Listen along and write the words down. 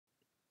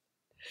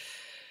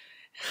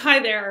Hi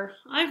there,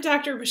 I'm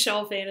Dr.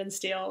 Michelle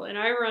Fadensteel, and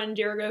I run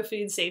Dirigo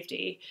Food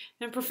Safety.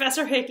 And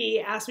Professor Hickey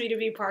asked me to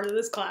be part of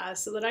this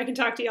class so that I can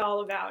talk to you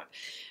all about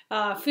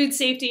food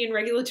safety and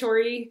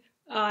regulatory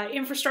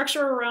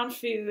infrastructure around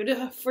food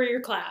for your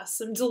class.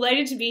 I'm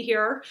delighted to be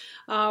here.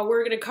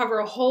 We're going to cover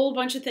a whole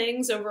bunch of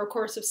things over a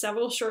course of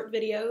several short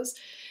videos.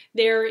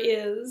 There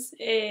is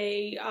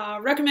a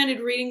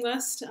recommended reading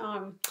list.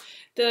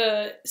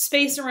 The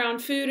space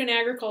around food and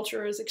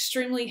agriculture is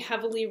extremely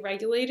heavily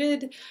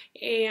regulated,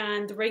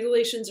 and the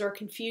regulations are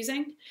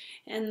confusing.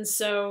 And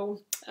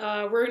so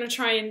we're going to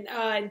try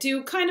and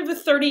do kind of a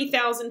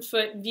 30,000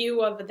 foot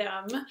view of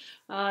them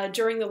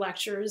during the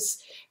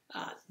lectures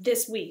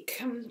this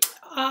week.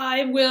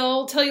 I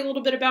will tell you a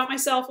little bit about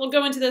myself. We'll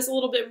go into this a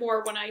little bit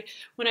more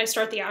when I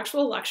start the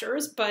actual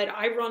lectures, but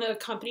I run a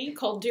company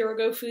called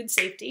Dirigo Food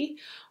Safety.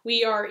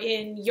 We are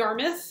in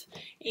Yarmouth,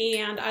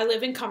 and I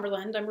live in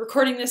Cumberland. I'm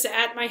recording this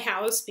at my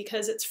house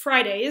because it's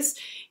Fridays,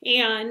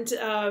 and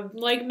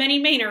like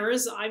many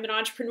Mainers, I'm an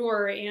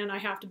entrepreneur, and I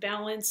have to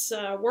balance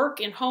work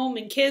and home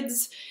and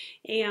kids,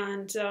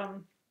 and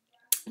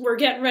we're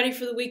getting ready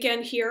for the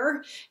weekend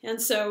here,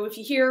 and so if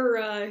you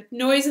hear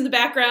noise in the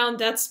background,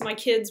 that's my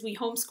kids. We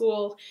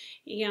homeschool,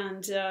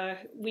 and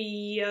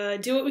we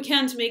do what we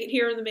can to make it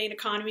here in the Maine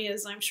economy,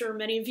 as I'm sure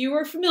many of you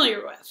are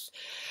familiar with.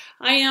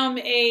 I am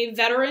a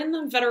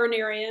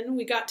veterinarian.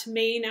 We got to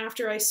Maine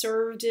after I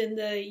served in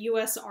the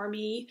U.S.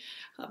 Army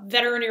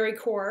Veterinary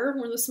Corps.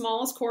 We're the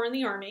smallest corps in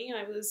the Army.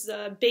 I was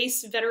a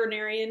base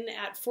veterinarian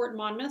at Fort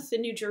Monmouth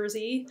in New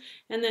Jersey,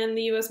 and then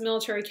the U.S.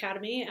 Military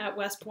Academy at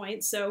West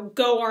Point. So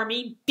go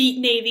Army, beat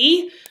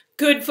Navy.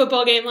 Good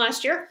football game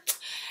last year.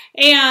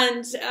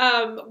 And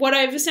what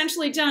I've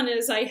essentially done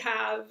is I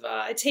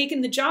have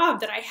taken the job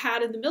that I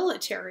had in the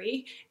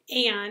military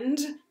and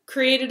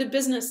created a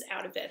business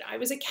out of it. I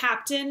was a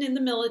captain in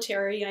the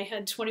military. I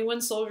had 21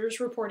 soldiers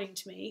reporting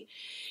to me,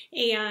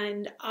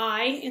 and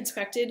I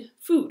inspected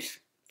food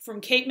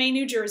from Cape May,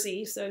 New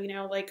Jersey, so, you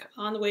know, like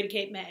on the way to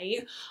Cape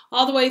May,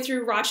 all the way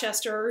through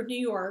Rochester, New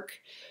York,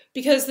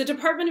 because the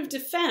Department of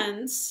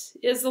Defense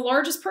is the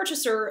largest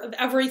purchaser of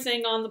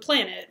everything on the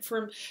planet,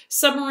 from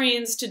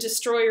submarines to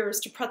destroyers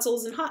to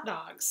pretzels and hot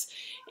dogs.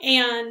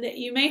 And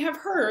you may have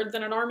heard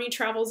that an army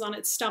travels on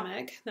its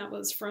stomach. That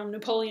was from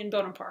Napoleon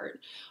Bonaparte.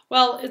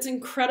 Well, it's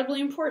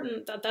incredibly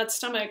important that that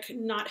stomach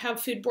not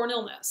have foodborne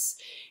illness.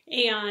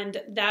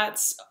 And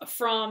that's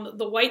from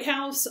the White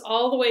House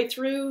all the way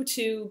through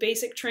to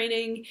basic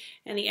training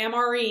and the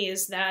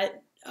MREs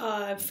that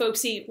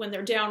folks eat when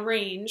they're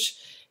downrange,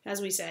 as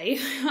we say.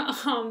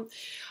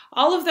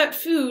 All of that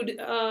food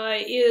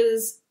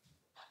is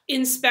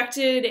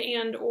inspected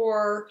and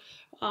or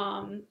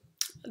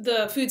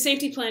the food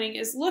safety planning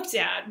is looked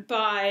at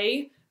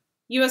by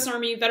U.S.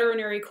 Army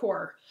Veterinary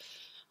Corps.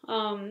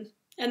 And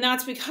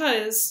that's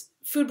because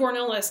foodborne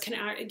illness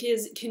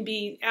can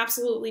be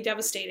absolutely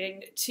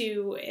devastating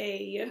to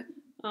a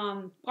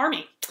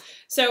army.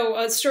 So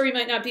a story you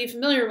might not be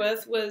familiar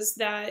with was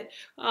that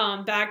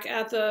back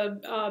at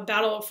the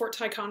Battle of Fort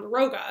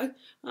Ticonderoga,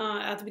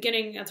 at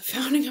the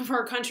founding of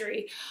our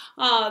country,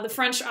 the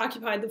French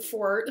occupied the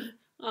fort.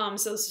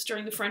 So this is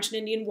during the French and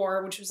Indian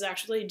War, which was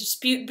actually a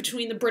dispute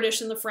between the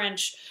British and the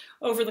French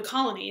over the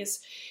colonies.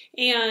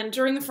 And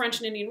during the French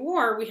and Indian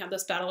War, we had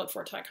this battle at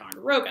Fort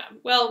Ticonderoga.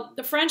 Well,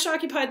 the French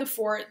occupied the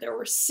fort. There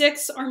were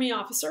 6 army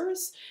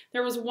officers.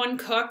 There was 1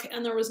 cook,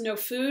 and there was no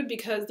food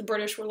because the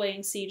British were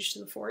laying siege to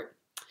the fort.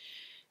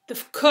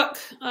 The cook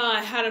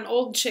had an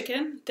old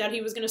chicken that he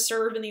was going to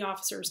serve in the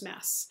officers'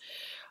 mess.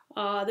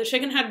 The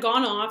chicken had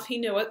gone off. He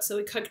knew it, so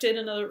he cooked it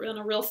in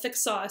a real thick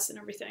sauce and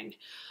everything.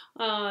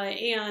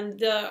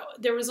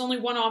 There was only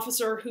 1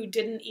 officer who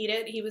didn't eat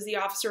it. He was the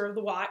officer of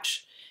the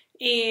watch.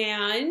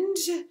 And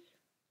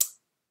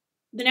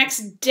the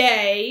next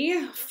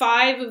day,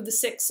 5 of the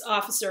 6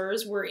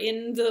 officers were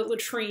in the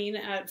latrine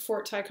at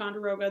Fort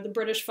Ticonderoga. The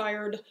British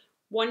fired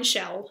 1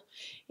 shell.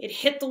 It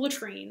hit the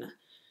latrine,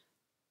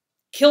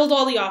 killed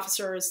all the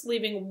officers,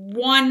 leaving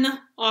 1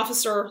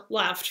 officer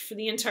left for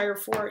the entire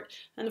fort,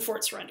 and the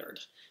fort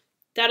surrendered.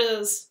 That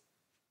is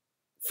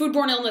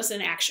foodborne illness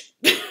in action.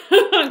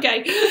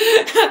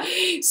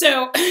 Okay,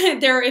 so are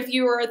there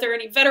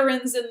any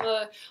veterans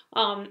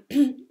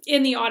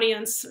in the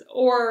audience,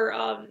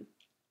 or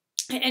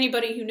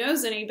anybody who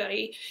knows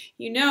anybody,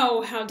 you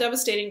know how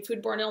devastating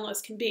foodborne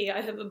illness can be.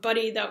 I have a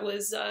buddy that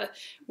was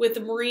with the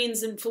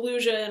Marines in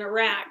Fallujah in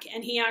Iraq,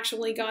 and he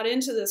actually got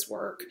into this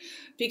work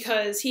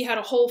because he had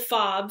a whole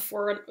FOB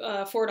for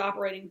a forward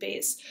operating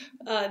base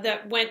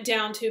that went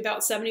down to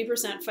about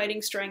 70%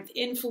 fighting strength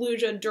in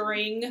Fallujah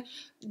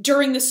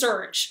during the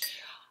surge.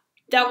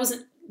 That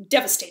was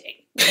devastating.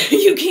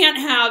 You can't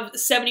have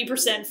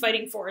 70%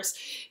 fighting force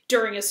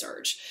during a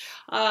surge.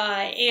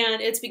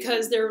 And it's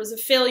because there was a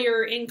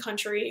failure in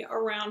country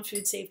around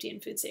food safety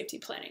and food safety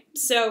planning.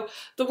 So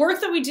the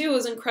work that we do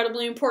is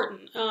incredibly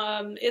important.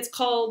 It's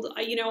called,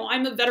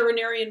 I'm a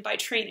veterinarian by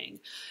training,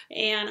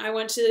 and I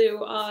went to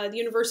the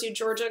University of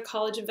Georgia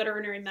College of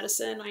Veterinary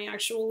Medicine. I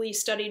actually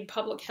studied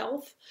public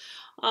health.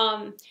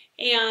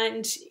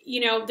 And,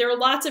 there are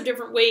lots of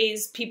different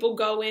ways people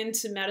go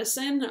into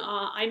medicine.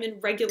 I'm in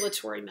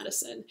regulatory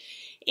medicine.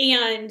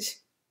 And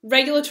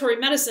regulatory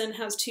medicine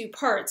has two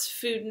parts,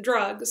 food and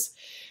drugs,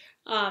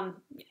 kind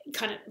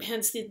of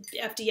hence the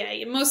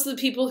FDA. And most of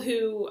the people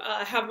who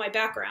have my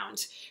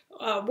background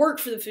work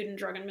for the Food and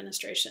Drug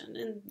Administration.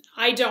 And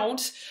I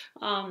don't,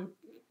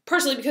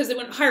 partially because they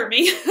wouldn't hire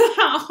me,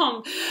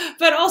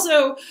 but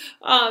also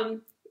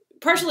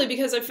partially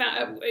because I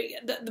found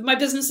my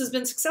business has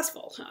been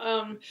successful.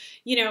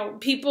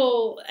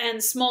 People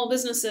and small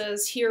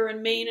businesses here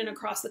in Maine and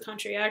across the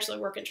country, I actually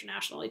work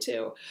internationally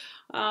too,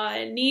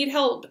 need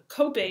help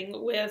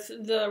coping with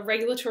the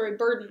regulatory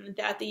burden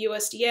that the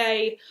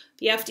USDA,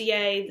 the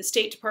FDA, the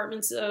state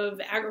departments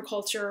of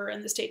agriculture,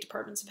 and the state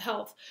departments of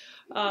health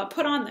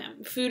put on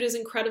them. Food is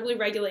incredibly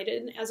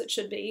regulated, as it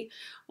should be.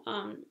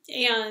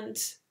 And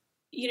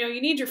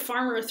you need your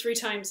farmer 3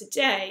 times a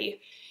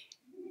day.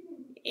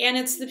 And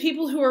it's the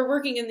people who are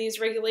working in these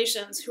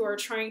regulations who are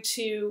trying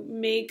to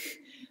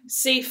make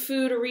safe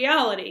food a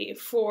reality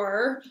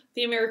for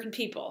the American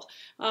people.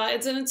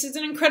 It's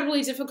an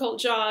incredibly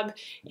difficult job.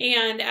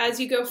 And as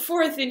you go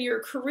forth in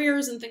your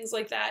careers and things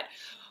like that,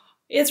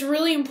 it's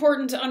really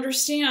important to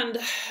understand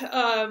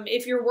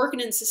if you're working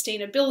in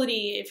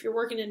sustainability, if you're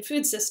working in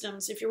food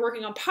systems, if you're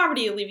working on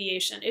poverty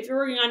alleviation, if you're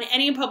working on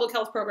any public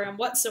health program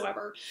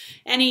whatsoever,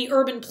 any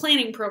urban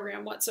planning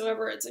program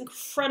whatsoever, it's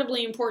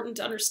incredibly important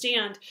to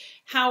understand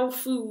how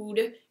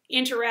food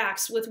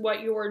interacts with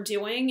what you're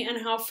doing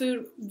and how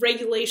food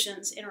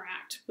regulations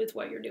interact with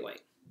what you're doing.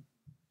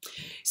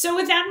 So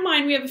with that in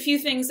mind, we have a few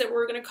things that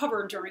we're going to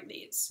cover during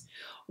these.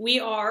 We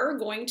are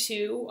going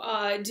to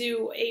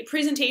do a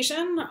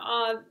presentation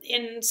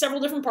in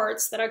several different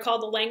parts that I call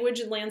the language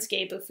and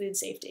landscape of food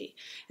safety.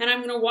 And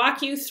I'm going to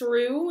walk you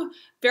through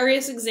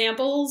various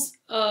examples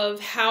of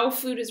how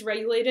food is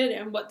regulated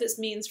and what this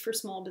means for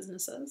small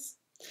businesses.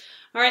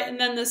 All right, and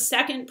then the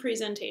second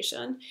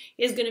presentation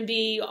is going to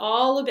be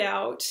all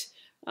about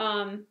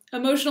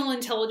emotional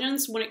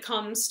intelligence when it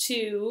comes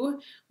to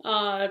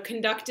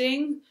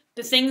conducting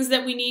the things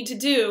that we need to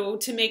do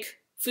to make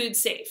food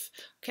safe.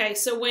 Okay,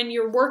 so when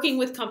you're working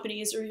with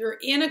companies or you're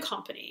in a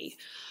company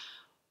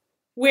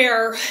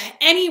where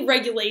any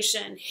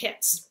regulation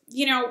hits,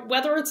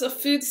 whether it's a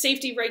food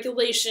safety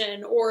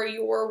regulation or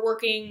you're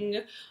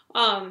working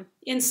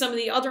in some of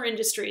the other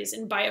industries,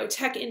 in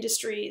biotech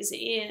industries,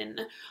 in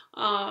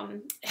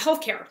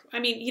healthcare. I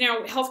mean,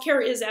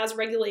 healthcare is as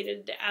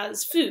regulated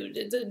as food.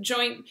 The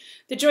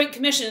Joint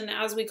Commission,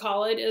 as we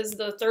call it, is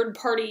the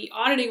third-party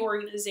auditing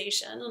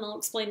organization, and I'll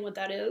explain what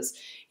that is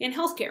in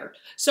healthcare.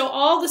 So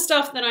all the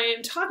stuff that I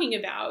am talking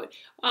about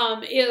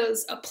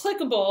is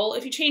applicable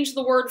if you change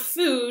the word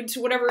food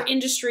to whatever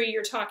industry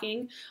you're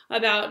talking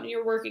about and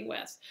you're working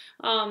with.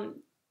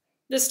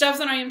 The stuff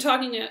that I am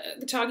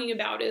talking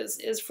about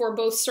is for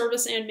both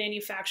service and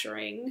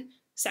manufacturing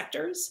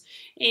sectors,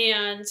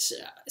 and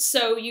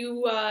so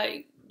you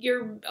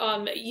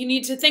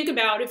need to think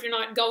about, if you're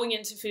not going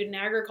into food and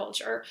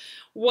agriculture,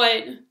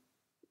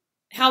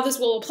 how this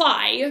will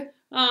apply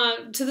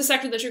to the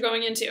sector that you're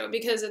going into,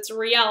 because it's a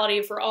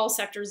reality for all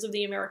sectors of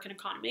the American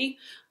economy: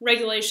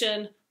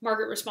 regulation,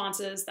 market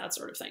responses, that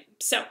sort of thing.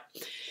 So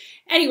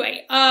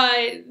anyway,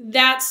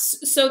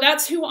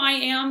 that's who I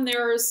am.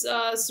 There's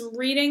some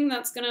reading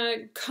that's going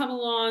to come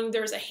along.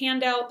 There's a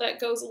handout that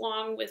goes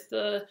along with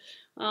the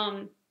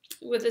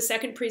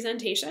second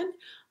presentation.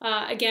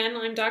 Again,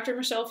 I'm Dr.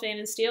 Michelle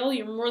Pfannenstiel.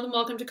 You're more than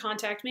welcome to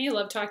contact me. I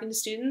love talking to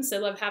students. I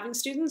love having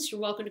students.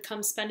 You're welcome to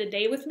come spend a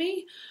day with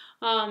me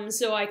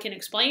so I can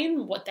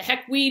explain what the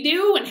heck we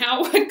do and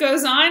how it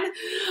goes on.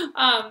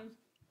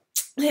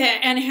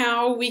 And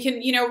how we can,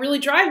 really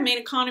drive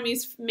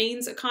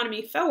Maine's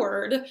economy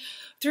forward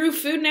through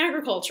food and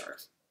agriculture.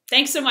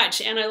 Thanks so much,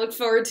 and I look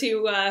forward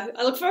to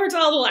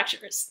all the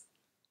lectures.